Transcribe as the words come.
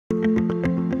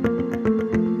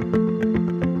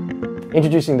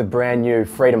Introducing the brand new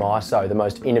Freedom ISO, the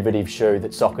most innovative shoe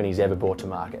that Saucony's ever brought to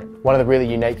market. One of the really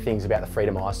unique things about the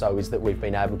Freedom ISO is that we've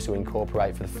been able to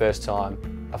incorporate for the first time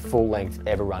a full-length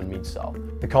EVERUN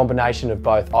midsole. The combination of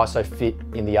both ISO fit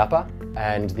in the upper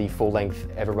and the full-length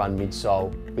EVERUN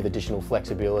midsole with additional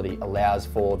flexibility allows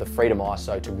for the Freedom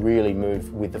ISO to really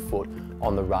move with the foot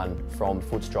on the run from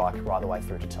foot strike right the way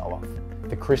through to toe off.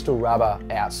 The crystal rubber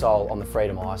outsole on the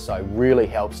Freedom ISO really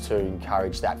helps to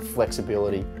encourage that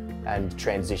flexibility and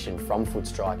transition from foot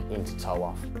strike into toe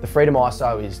off. The Freedom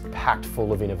ISO is packed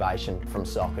full of innovation from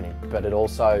Saucony, but it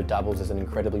also doubles as an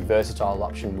incredibly versatile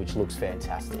option which looks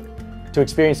fantastic. To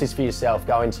experience this for yourself,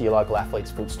 go into your local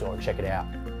athlete's foot store and check it out.